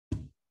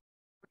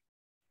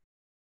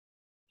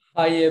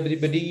Hi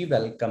everybody,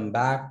 welcome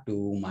back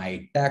to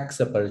my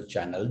TechSupper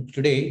channel.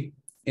 Today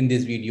in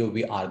this video,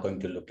 we are going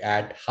to look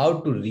at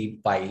how to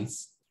read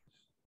files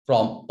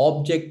from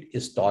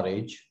object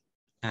storage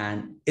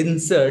and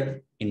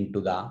insert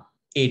into the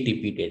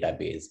ATP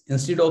database.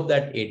 Instead of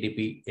that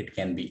ATP, it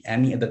can be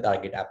any other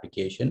target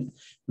application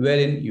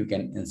wherein you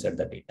can insert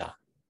the data.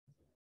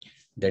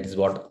 That is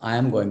what I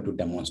am going to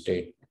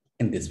demonstrate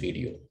in this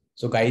video.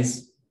 So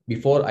guys,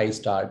 before I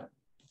start,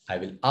 I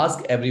will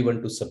ask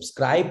everyone to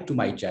subscribe to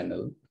my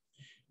channel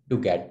to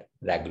get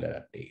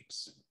regular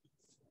updates.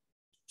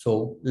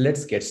 So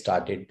let's get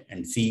started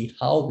and see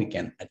how we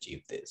can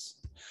achieve this.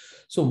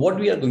 So what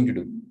we are going to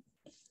do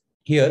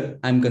here,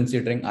 I'm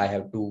considering I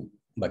have two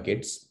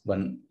buckets,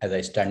 one as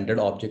a standard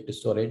object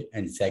storage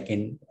and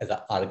second as an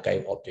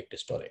archive object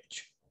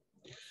storage.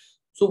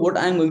 So what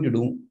I'm going to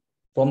do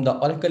from the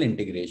Oracle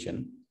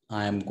integration,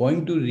 I am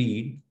going to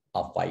read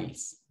a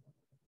files,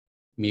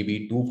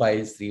 maybe 2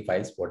 files, 3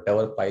 files,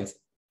 whatever files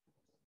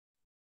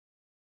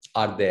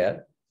are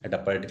there at a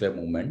particular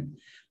moment.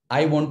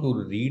 I want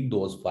to read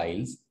those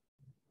files.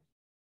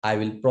 I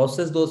will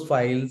process those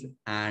files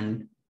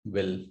and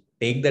will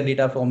take the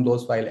data from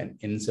those files and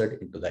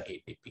insert into the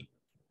ATP.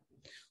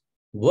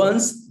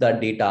 Once the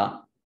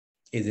data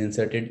is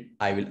inserted,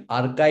 I will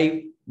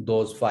archive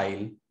those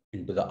files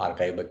into the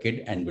archive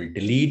bucket and will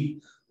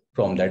delete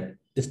from that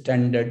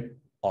standard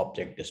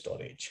object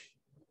storage.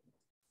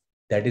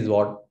 That is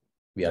what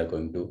we are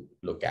going to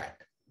look at.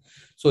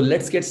 So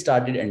let's get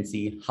started and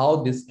see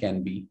how this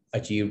can be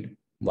achieved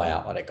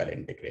via Oracle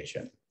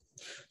integration.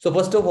 So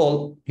first of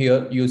all,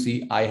 here you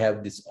see I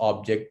have this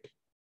object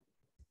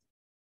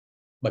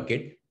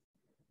bucket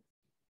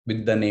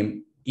with the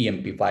name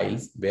EMP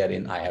files,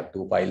 wherein I have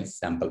two files,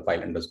 sample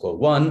file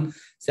 _1,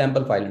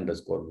 sample file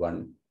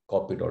 _1,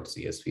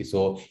 copy.csv.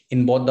 So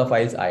in both the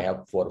files, I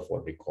have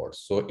four records.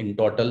 So in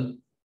total,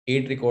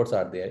 8 records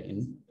are there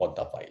in both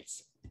the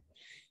files.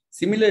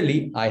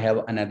 Similarly, I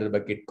have another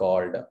bucket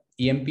called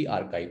EMP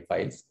archive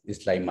files.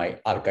 It's like my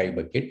archive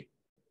bucket.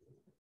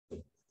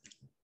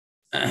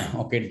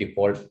 Okay,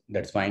 default,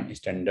 that's fine,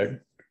 standard.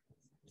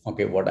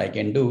 Okay, what I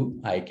can do,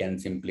 I can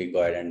simply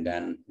go ahead and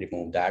then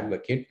remove that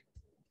bucket.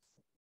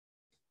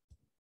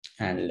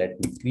 And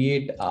let me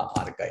create an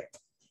archive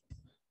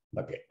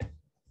bucket.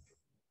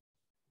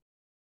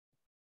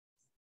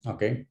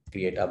 Okay,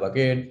 create a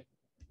bucket.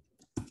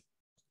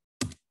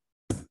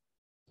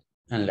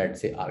 And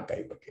let's say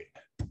archive bucket.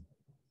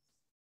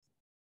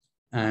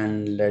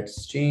 And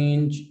let's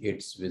change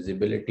its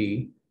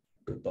visibility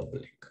to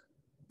public.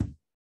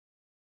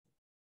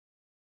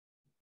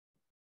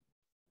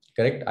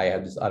 Correct. I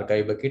have this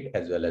archive bucket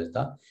as well as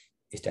the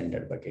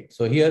standard bucket.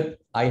 So here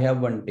I have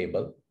one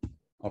table.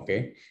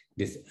 Okay.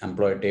 This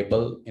employee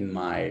table in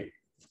my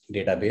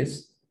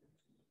database,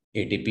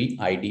 ATP,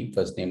 ID,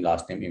 first name,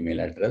 last name, email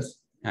address.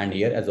 And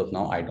here as of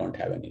now, I don't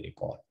have any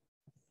record.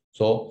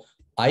 So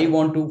I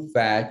want to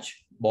fetch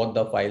both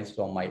the files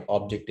from my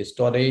object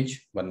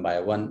storage one by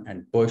one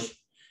and push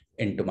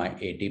into my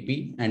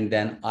ATP and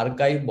then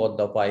archive both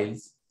the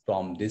files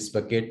from this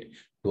bucket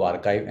to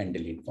archive and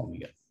delete from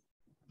here.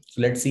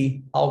 So let's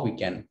see how we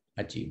can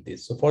achieve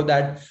this. So for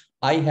that,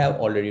 I have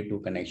already two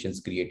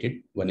connections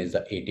created. One is the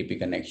ATP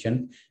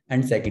connection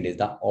and second is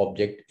the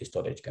object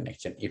storage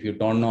connection. If you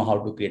don't know how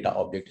to create an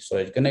object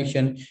storage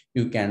connection,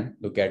 you can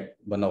look at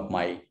one of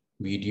my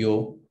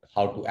video,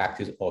 how to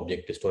access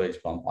object storage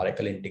from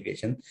Oracle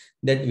integration.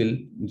 That will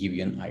give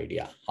you an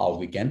idea how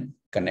we can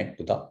connect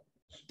to the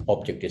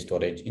object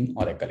storage in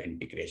Oracle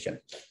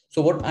integration.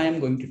 So what I am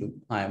going to do,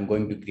 I am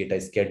going to create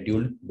a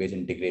scheduled based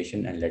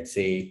integration and let's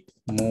say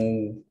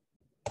move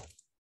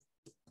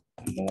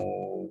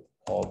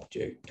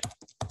object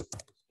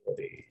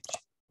storage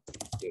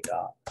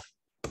data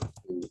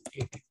to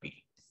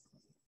ATP.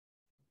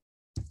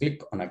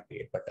 Click on a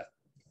create button.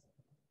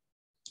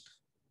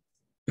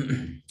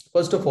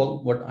 First of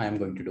all, what I am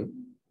going to do,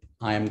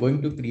 I am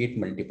going to create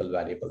multiple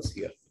variables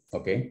here.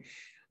 Okay,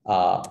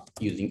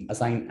 using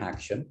assign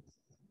action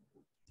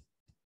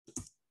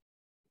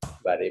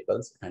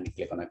variables and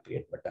click on a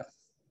create button.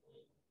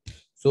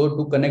 So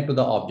to connect to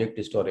the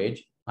object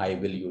storage, I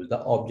will use the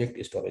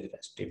object storage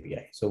REST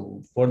API.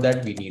 So for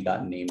that, we need a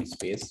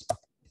namespace.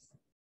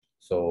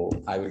 So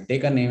I will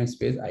take a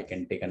namespace. I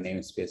can take a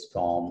namespace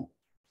from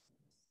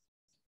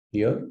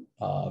here.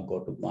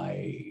 Go to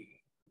my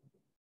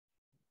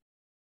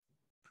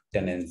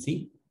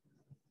tenancy.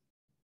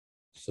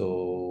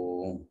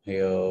 So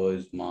here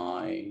is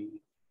my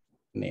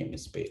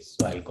namespace.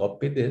 So I'll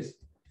copy this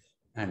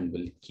and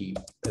will keep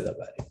as a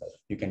variable.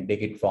 You can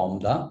take it from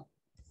the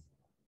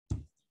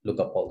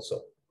lookup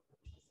also.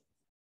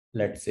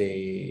 Let's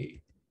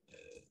say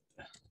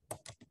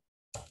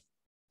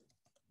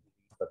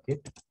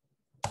bucket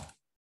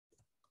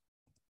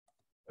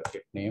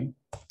name.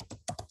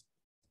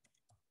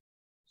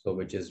 So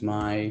which is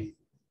my,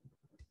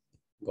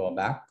 go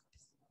back.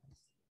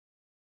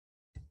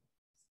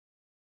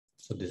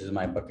 So this is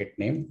my bucket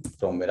name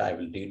from where I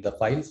will read the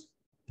files.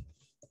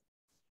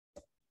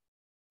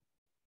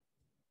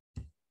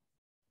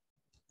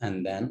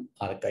 And then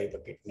archive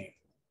bucket name.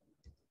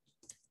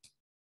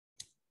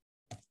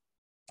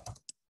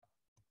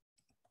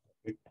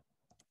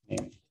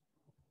 name,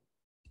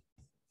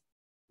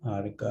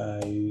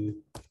 archive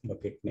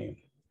bucket name.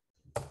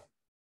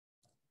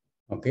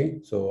 Okay,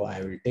 so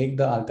I will take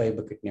the archive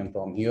bucket name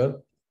from here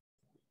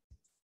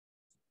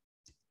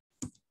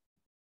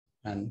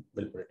and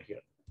we'll put it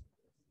here.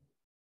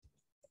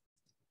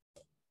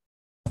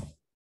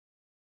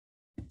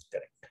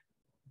 Correct.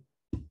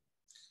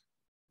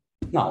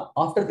 Now,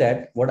 after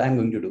that, what I'm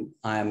going to do,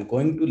 I am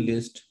going to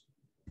list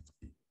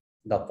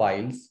the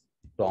files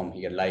from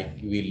here, like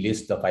we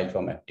list the file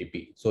from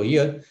FTP. So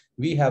here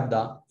we have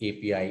the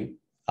API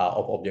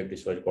of object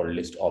storage called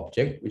list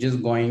object, which is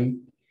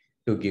going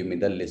to give me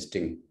the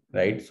listing,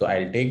 right? So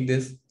I'll take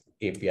this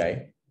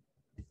API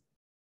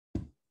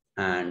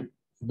and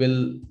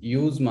will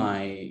use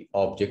my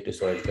object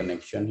storage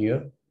connection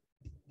here.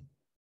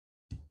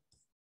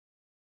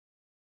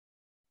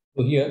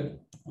 So here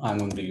I'm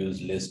going to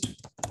use list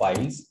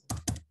files,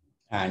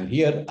 and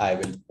here I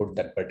will put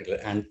that particular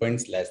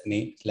endpoint slash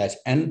name slash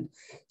n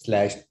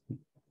slash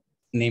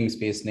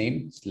namespace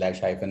name slash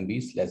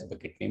 -b slash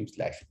bucket name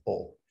slash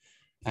o.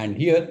 And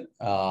here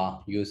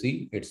you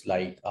see it's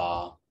like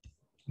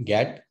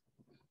get.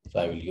 So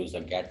I will use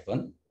a get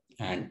one,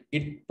 and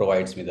it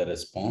provides me the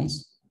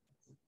response.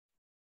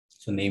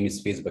 So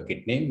namespace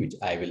bucket name, which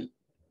I will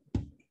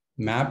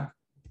map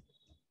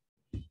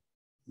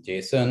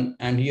JSON,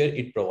 and here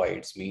it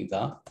provides me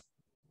the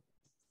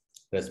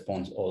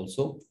response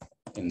also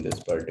in this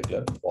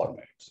particular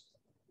format.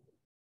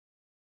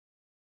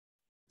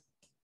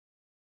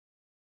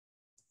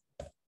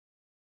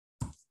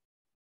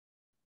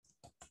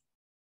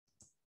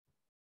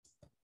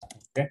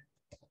 Okay,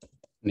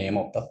 name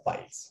of the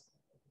files.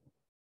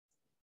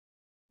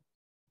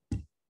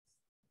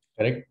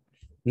 Correct.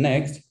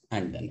 Next,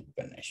 and then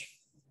finish.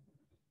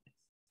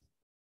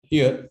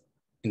 Here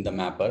in the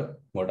mapper,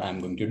 what I'm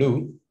going to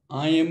do,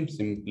 I am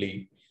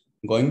simply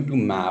going to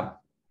map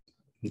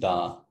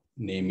the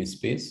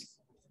namespace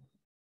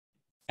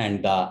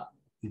and the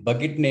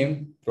bucket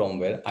name from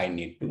where I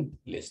need to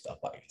list the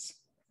files.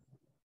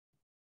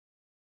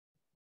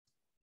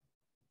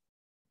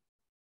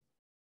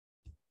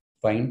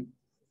 Fine.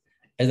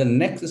 As the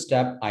next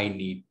step, I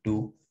need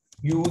to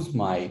use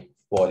my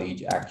for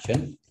each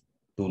action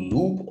to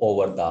loop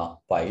over the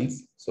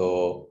files.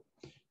 So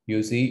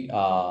you see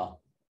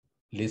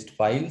list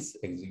files,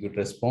 execute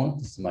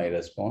response. This is my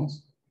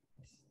response.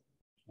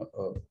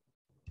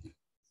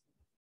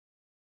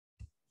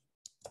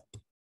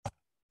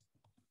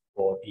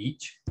 For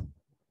each.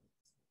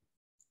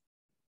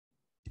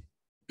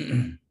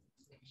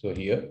 So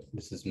here,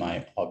 this is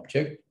my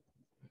object.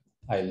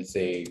 I'll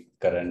say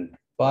current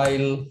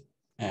file,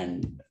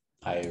 and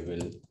I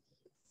will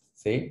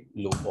say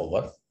loop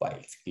over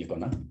files. Click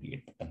on a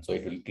create button. So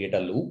it will create a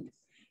loop.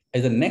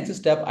 As the next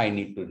step, I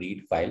need to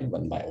read file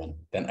one by one.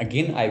 Then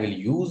again, I will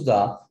use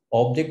the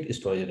object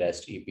storage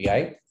REST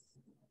API.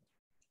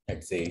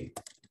 Let's say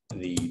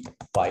read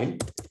file.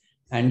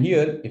 And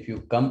here, if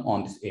you come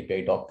on this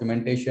API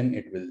documentation,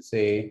 it will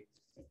say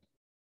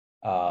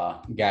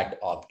get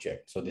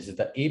object. So this is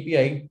the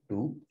API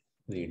to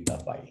read the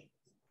file.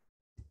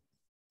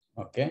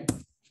 Okay.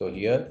 So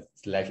here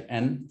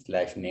 /n /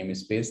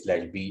 namespace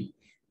 /b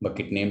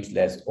bucket name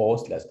 /o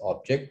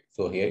 /object.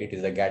 So here it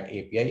is a get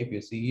API if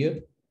you see here.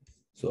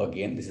 So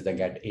again, this is the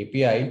get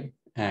API,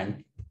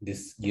 and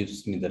this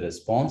gives me the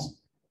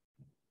response.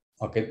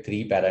 Okay,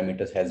 3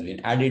 parameters has been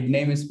added: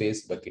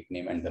 namespace, bucket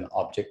name, and then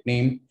object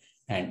name,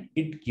 and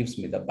it gives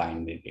me the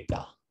binary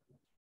data.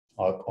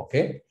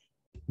 Okay,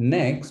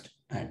 next,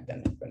 and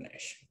then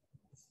finish.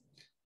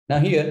 Now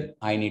here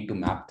I need to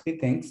map 3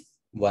 things.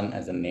 One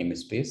as a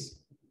namespace.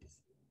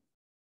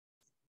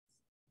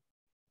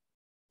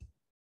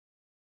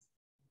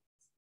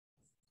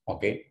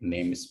 Okay,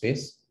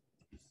 namespace,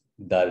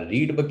 the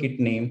read bucket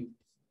name,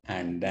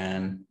 and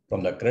then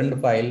from the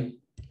current file,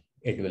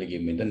 it will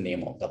give me the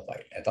name of the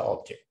file as the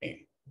object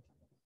name.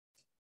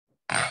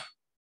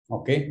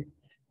 Okay,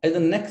 as the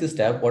next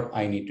step, what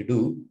I need to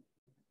do,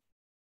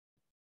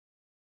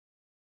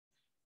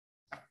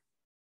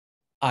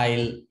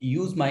 I'll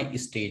use my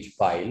stage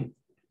file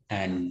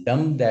and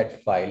dump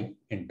that file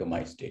into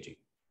my staging.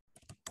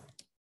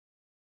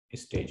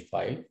 Stage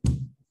file.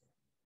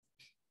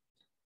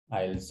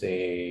 I'll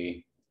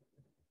say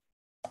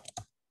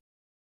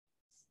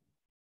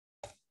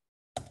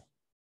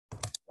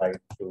write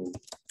to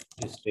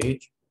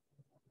stage.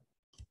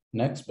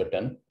 Next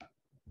button.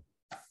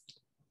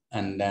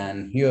 And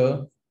then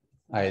here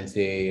I'll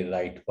say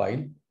write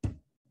file.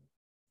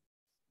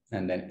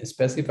 And then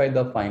specify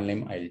the file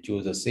name. I'll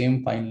choose the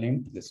same file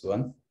name, this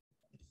one.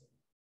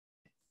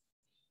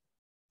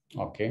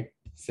 Okay,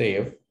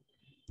 save.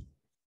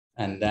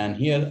 And then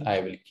here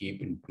I will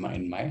keep in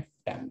my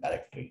temp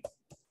directory.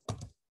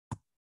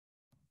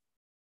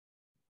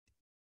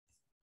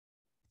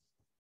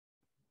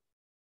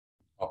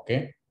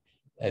 Okay,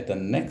 at the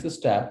next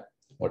step,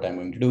 what I'm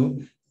going to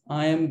do,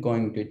 I am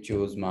going to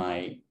choose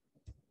my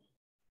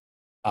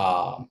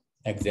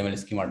XML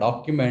schema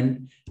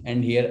document,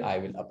 and here I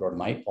will upload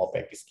my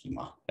OPEC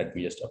schema. Let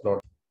me just upload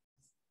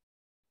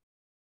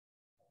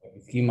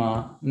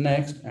schema,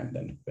 next, and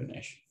then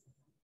finish.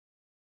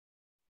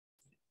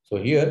 So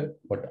here,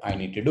 what I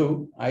need to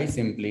do, I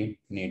simply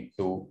need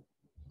to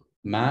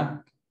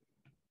map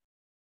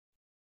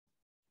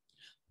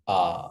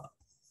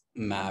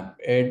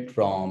it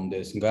from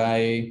this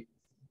guy,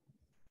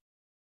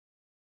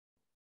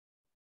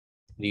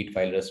 read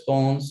file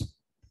response,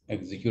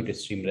 execute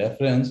stream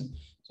reference.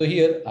 So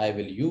here I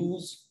will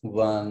use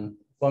one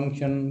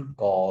function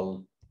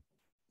called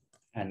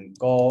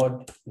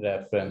encode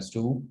reference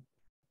to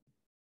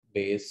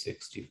base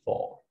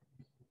 64.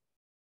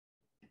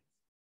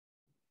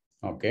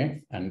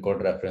 Okay,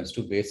 encode reference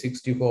to base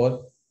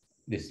 64.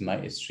 This is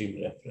my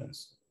stream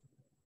reference.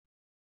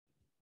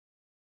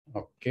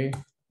 Okay,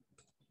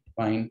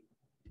 fine.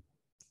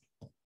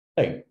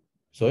 Right.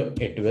 So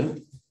it will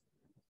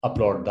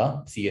upload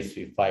the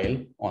CSV file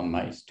on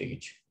my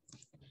stage.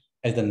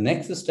 As the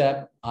next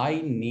step,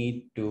 I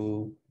need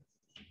to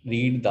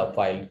read the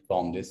file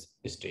from this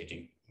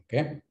staging.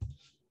 Okay.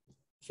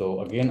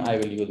 So again, I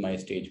will use my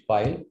stage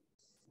file.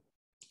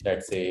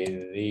 Let's say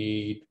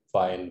read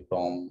file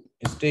from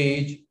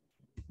stage.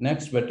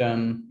 Next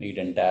button, read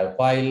entire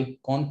file,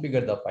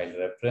 configure the file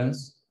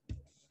reference.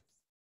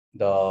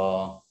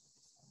 The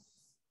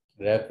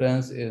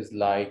reference is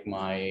like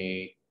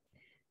my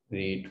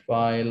read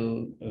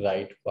file,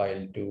 write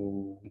file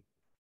to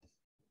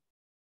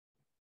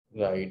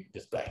write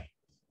this guy.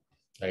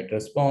 Write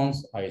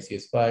response,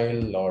 ICS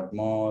file, load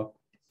more,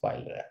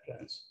 file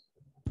reference.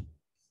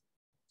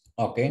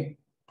 Okay,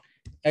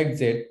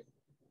 exit,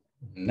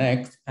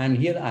 next, and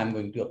here I'm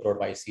going to upload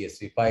my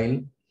CSV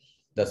file,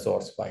 the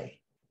source file.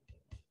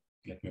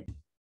 Let me.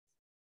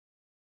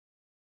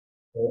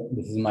 So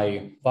this is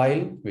my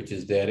file, which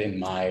is there in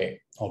my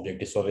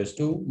object storage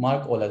 2.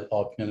 Mark all as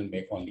optional,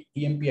 make only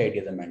EMP ID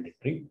as a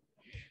mandatory.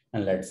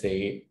 And let's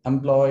say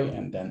employee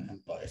and then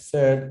employee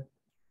set,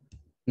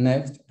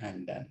 next,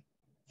 and then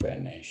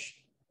finish.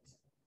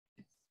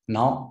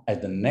 Now, as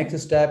the next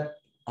step,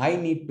 I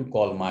need to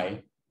call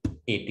my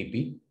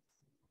ATP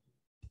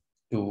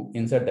to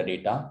insert the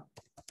data.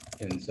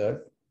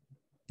 Insert.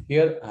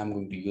 Here, I'm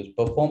going to use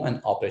perform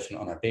an operation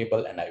on a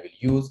table, and I will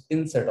use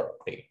insert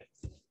update.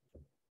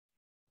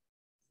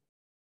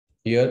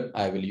 Here,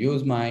 I will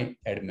use my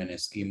admin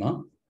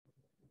schema,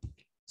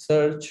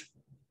 search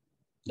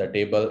the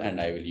table,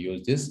 and I will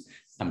use this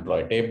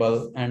employee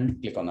table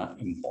and click on the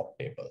import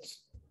tables.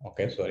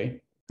 Okay,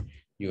 sorry.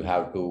 You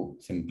have to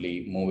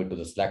simply move it to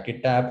the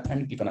selected tab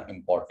and click on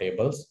import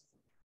tables.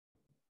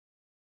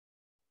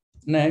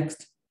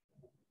 Next,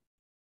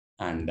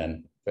 and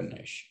then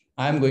finish.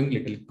 I'm going a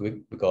little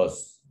quick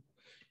because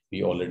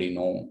we already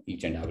know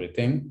each and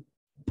everything.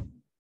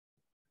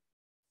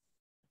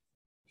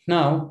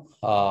 Now,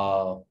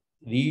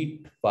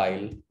 read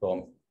file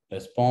from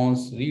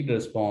response, read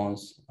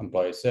response,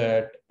 employee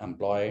set,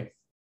 employee,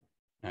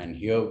 and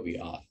here we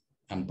are,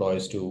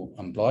 employees to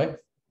employee,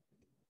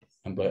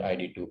 employee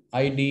ID to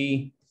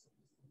ID,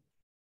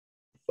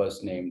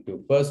 first name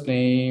to first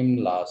name,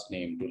 last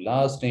name to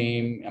last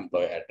name,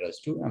 employee address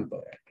to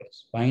employee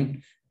address.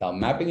 Fine. Now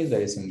mapping is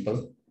very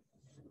simple.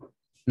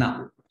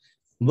 Now,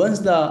 once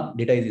the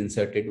data is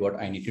inserted, what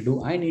I need to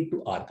do, I need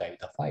to archive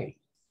the file.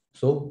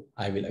 So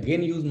I will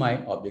again use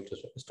my object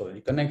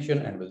storage connection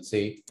and will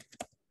say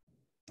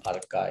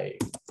archive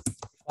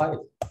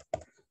file.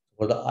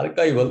 For the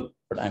archival,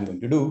 what I'm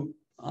going to do,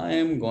 I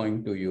am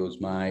going to use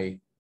my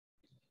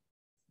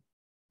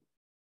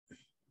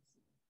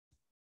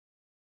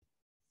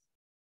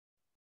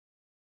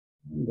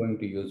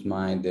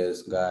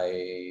this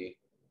guy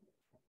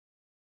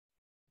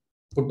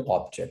put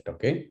object.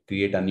 Okay,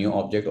 create a new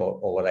object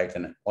or overwrite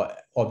an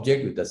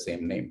object with the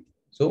same name.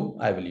 So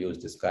I will use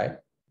this guy.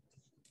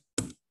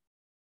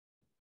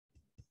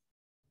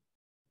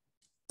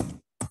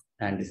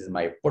 And this is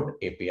my put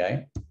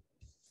API.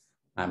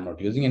 I'm not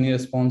using any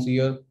response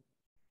here.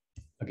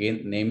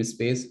 Again,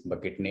 namespace,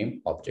 bucket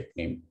name, object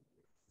name.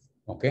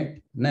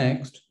 Okay,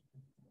 next,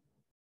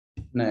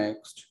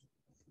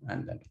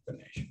 and then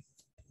finish.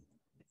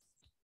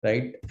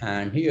 Right,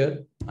 and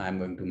here I'm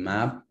going to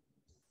map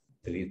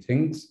 3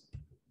 things.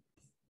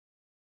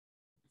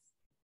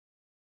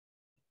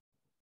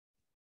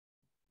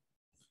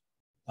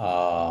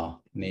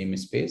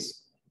 Namespace.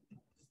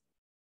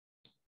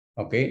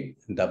 Okay,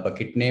 the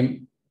bucket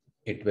name,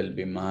 it will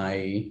be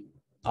my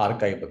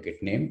archive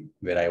bucket name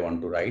where I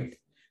want to write,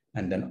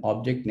 and then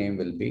object name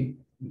will be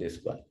this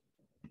one.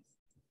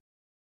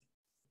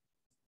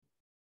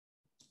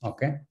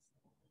 Okay.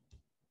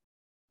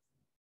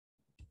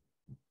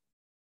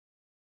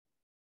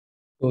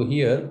 So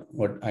here,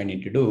 what I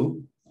need to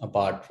do,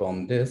 apart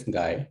from this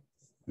guy,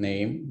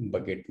 name,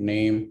 bucket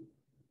name,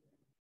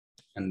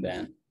 and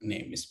then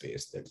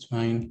namespace, that's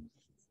fine.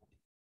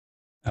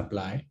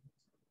 Apply.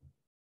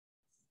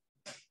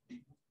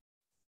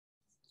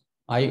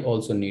 I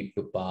also need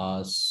to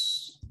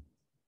pass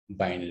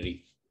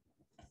binary.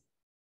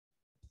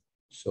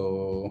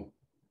 So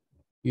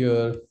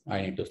here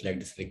I need to select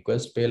this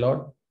request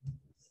payload.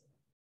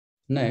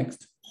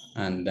 Next,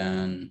 and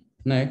then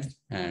next,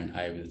 and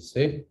I will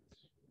say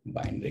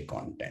binary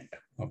content.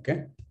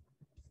 Okay.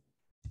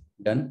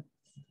 Done.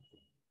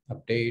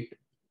 Update.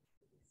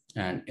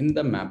 And in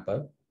the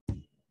mapper,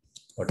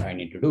 what I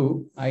need to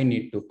do, I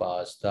need to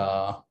pass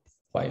the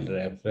file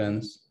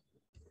reference,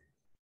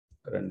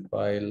 current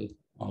file,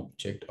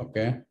 object.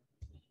 Okay.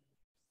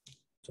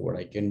 So what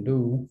I can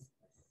do,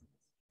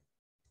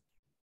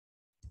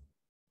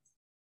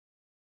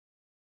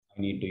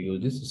 I need to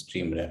use this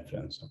stream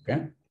reference.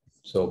 Okay.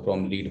 So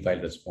from read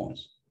file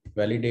response,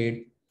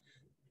 validate,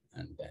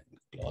 and then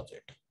close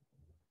it.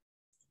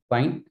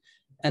 Fine.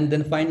 And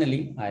then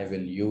finally, I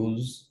will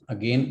use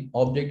again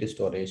object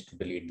storage to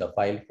delete the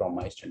file from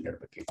my standard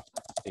bucket.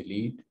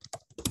 Delete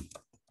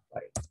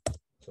file.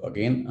 So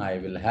again, I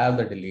will have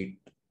the delete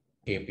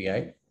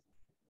API,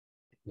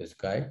 this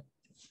guy,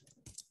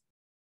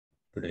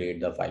 to delete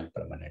the file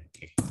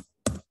permanently.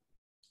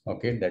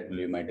 Okay, that will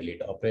be my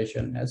delete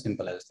operation, as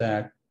simple as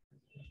that.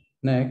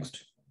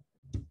 Next,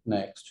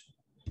 next,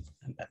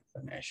 and then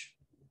finish.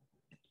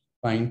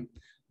 Fine.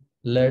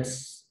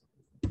 Let's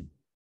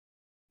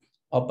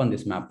open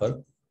this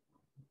mapper,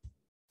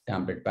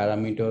 template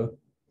parameter.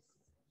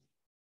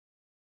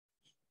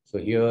 So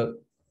here,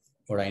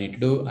 what I need to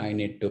do, I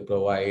need to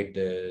provide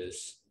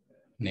this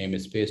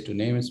namespace to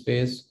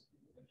namespace.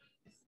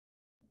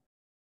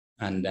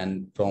 And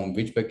then from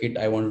which bucket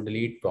I want to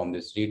delete, from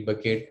this read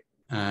bucket,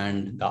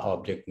 and the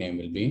object name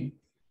will be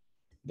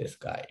this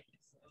guy.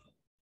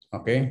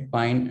 Okay,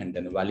 fine. And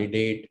then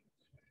validate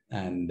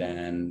and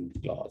then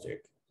close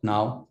it.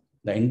 Now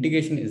the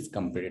integration is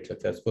completed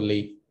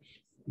successfully.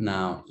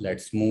 Now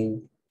let's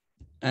move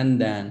and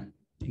then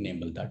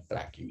enable the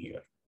tracking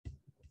here.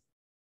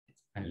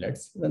 And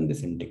let's run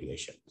this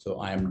integration. So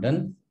I am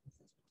done.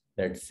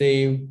 Let's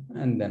save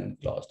and then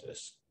close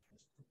this.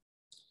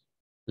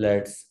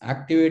 Let's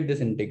activate this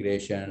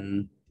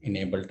integration,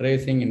 enable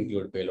tracing,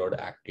 include payload,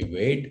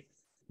 activate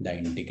the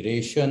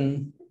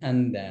integration,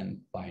 and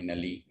then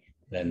finally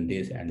run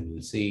this and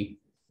we'll see.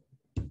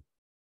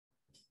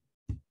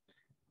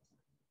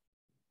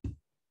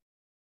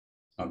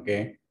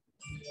 Okay,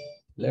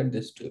 let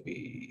this to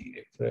be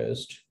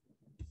refreshed.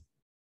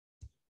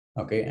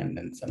 Okay, and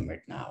then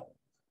submit now.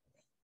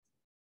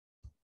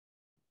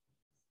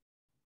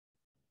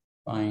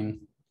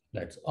 Fine,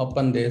 let's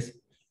open this.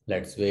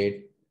 Let's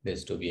wait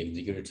this to be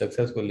executed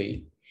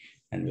successfully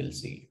and we'll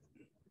see.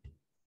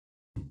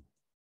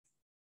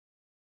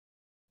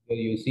 Here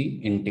you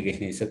see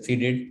integration is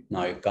succeeded.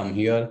 Now you come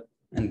here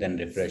and then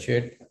refresh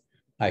it.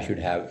 I should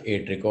have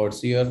 8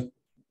 records here.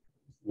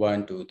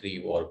 1, 2,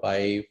 3, 4,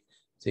 5,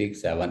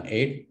 6, 7,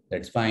 8.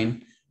 That's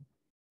fine.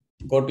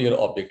 Go to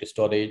your object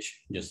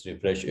storage, just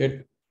refresh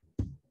it.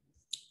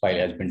 File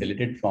has been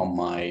deleted from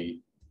my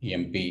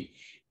EMP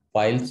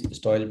files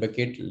storage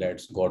bucket.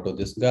 Let's go to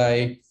this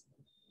guy.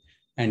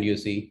 And you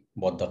see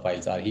both the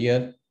files are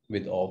here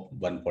with of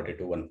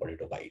 142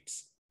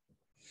 bytes.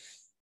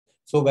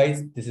 So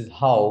guys, this is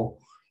how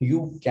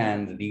you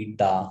can read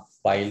the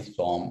files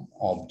from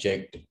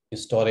object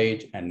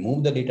storage and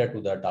move the data to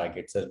the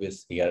target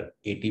service here,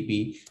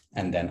 ATP,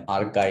 and then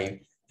archive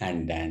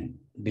and then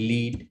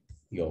delete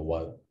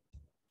your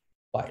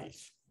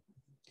files.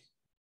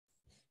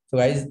 So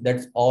guys,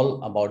 that's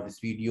all about this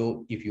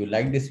video. If you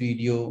like this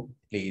video,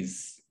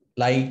 please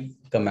like,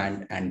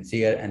 comment, and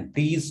share. And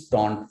please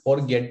don't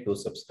forget to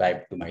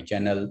subscribe to my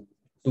channel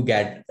to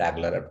get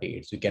regular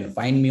updates. You can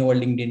find me over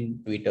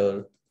LinkedIn,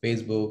 Twitter,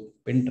 Facebook,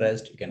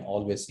 Pinterest. You can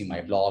always see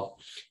my blog,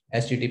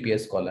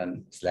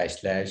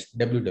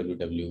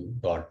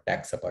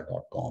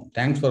 https://www.techsupper.com.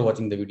 Thanks for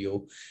watching the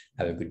video.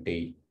 Have a good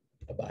day.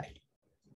 Bye-bye.